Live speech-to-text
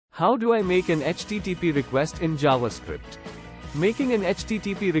How do I make an HTTP request in JavaScript? Making an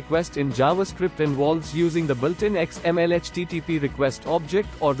HTTP request in JavaScript involves using the built-in XMLHttpRequest object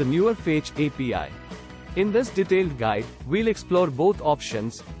or the newer Fetch API. In this detailed guide, we'll explore both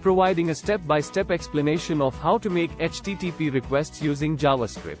options, providing a step-by-step explanation of how to make HTTP requests using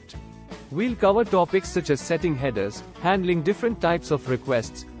JavaScript. We'll cover topics such as setting headers, handling different types of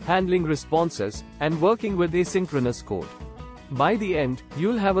requests, handling responses, and working with asynchronous code. By the end,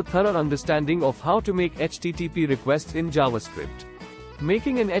 you'll have a thorough understanding of how to make HTTP requests in JavaScript.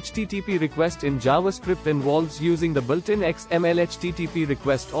 Making an HTTP request in JavaScript involves using the built-in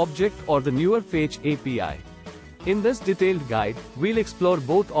XMLHttpRequest object or the newer Fetch API. In this detailed guide, we'll explore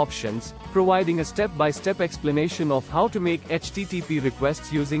both options, providing a step-by-step explanation of how to make HTTP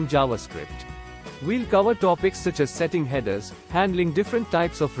requests using JavaScript. We'll cover topics such as setting headers, handling different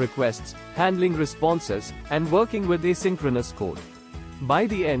types of requests, handling responses, and working with asynchronous code. By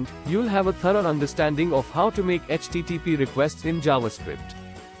the end, you'll have a thorough understanding of how to make HTTP requests in JavaScript.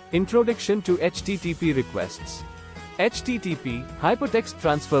 Introduction to HTTP requests. HTTP, Hypertext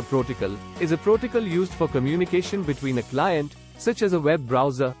Transfer Protocol, is a protocol used for communication between a client, such as a web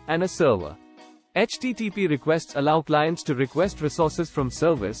browser, and a server. HTTP requests allow clients to request resources from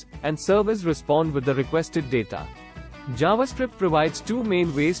servers, and servers respond with the requested data. JavaScript provides two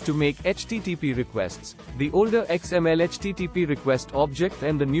main ways to make HTTP requests: the older XMLHttpRequest object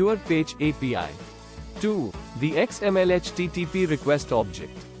and the newer Fetch API. 2. The XMLHttpRequest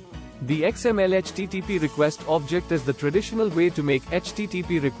object. The XMLHttpRequest object is the traditional way to make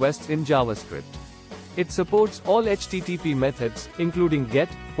HTTP requests in JavaScript. It supports all HTTP methods, including get,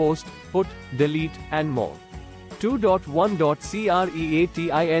 post, put, delete, and more.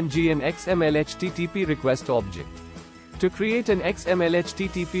 2.1.creating an XMLHttpRequest object. To create an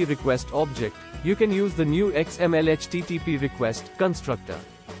XMLHttpRequest object, you can use the new XMLHttpRequest constructor.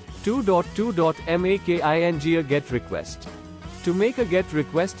 2.2.making a GET request. To make a GET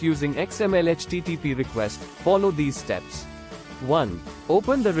request using XMLHttpRequest, follow these steps. 1.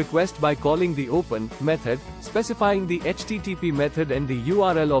 Open the request by calling the open method, specifying the HTTP method and the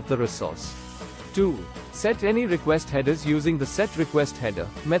URL of the resource. 2. Set any request headers using the setRequestHeader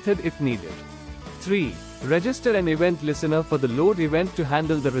method if needed. 3. Register an event listener for the load event to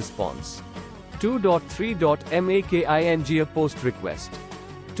handle the response. 2.3.making a post request.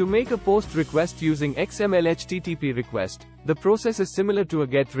 To make a post request using XMLHttpRequest, the process is similar to a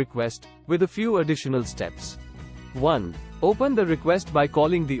GET request, with a few additional steps. 1. Open the request by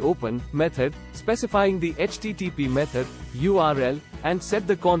calling the open method, specifying the HTTP method, URL, and set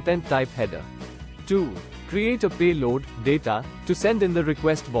the content type header. 2. Create a payload, data, to send in the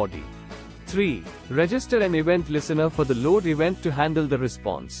request body. 3. Register an event listener for the load event to handle the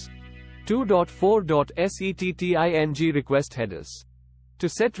response. 2.4.setting request headers. To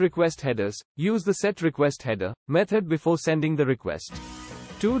set request headers, use the setRequestHeader method before sending the request.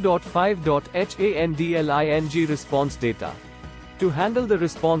 2.5.handling response data. To handle the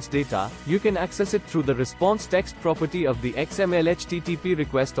response data, you can access it through the response text property of the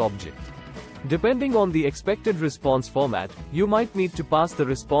XMLHttpRequest object. Depending on the expected response format, you might need to pass the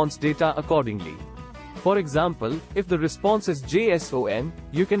response data accordingly. For example, if the response is JSON,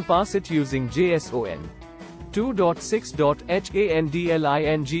 you can pass it using JSON.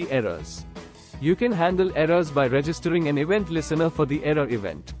 2.6.handling errors. You can handle errors by registering an event listener for the error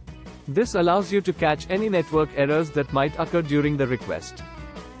event. This allows you to catch any network errors that might occur during the request.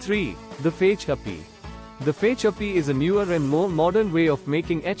 3. The Fetch API. The Fetch API is a newer and more modern way of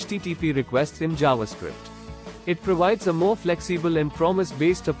making HTTP requests in JavaScript. It provides a more flexible and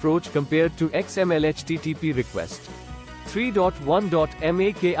promise-based approach compared to XMLHttpRequest.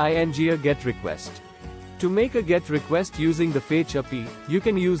 3.1.making a GET request. To make a GET request using the Fetch API, you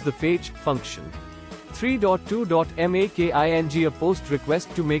can use the fetch function. 3.2.making a post request.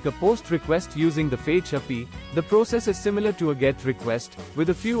 To make a post request using the Fetch API, the process is similar to a GET request,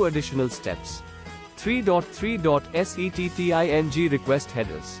 with a few additional steps. 3.3.setting request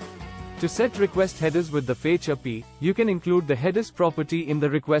headers. To set request headers with the Fetch API, you can include the headers property in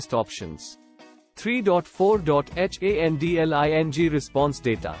the request options. 3.4.handling response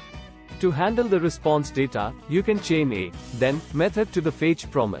data. To handle the response data, you can chain a then method to the fetch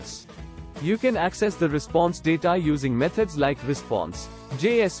promise. You can access the response data using methods like response,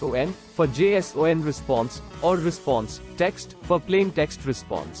 JSON, for JSON response, or response, text, for plain text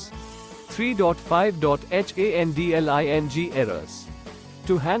response. 3.5.handling errors.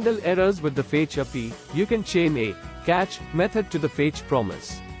 To handle errors with the Fetch API, you can chain a catch method to the fetch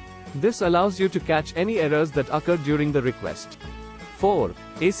promise. This allows you to catch any errors that occur during the request. 4.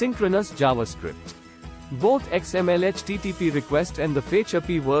 Asynchronous JavaScript. Both XMLHttpRequest and the fetch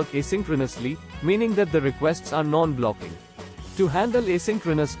API work asynchronously, meaning that the requests are non-blocking. To handle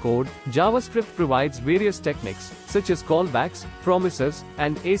asynchronous code, JavaScript provides various techniques, such as callbacks, promises,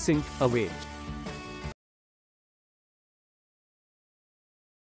 and async await.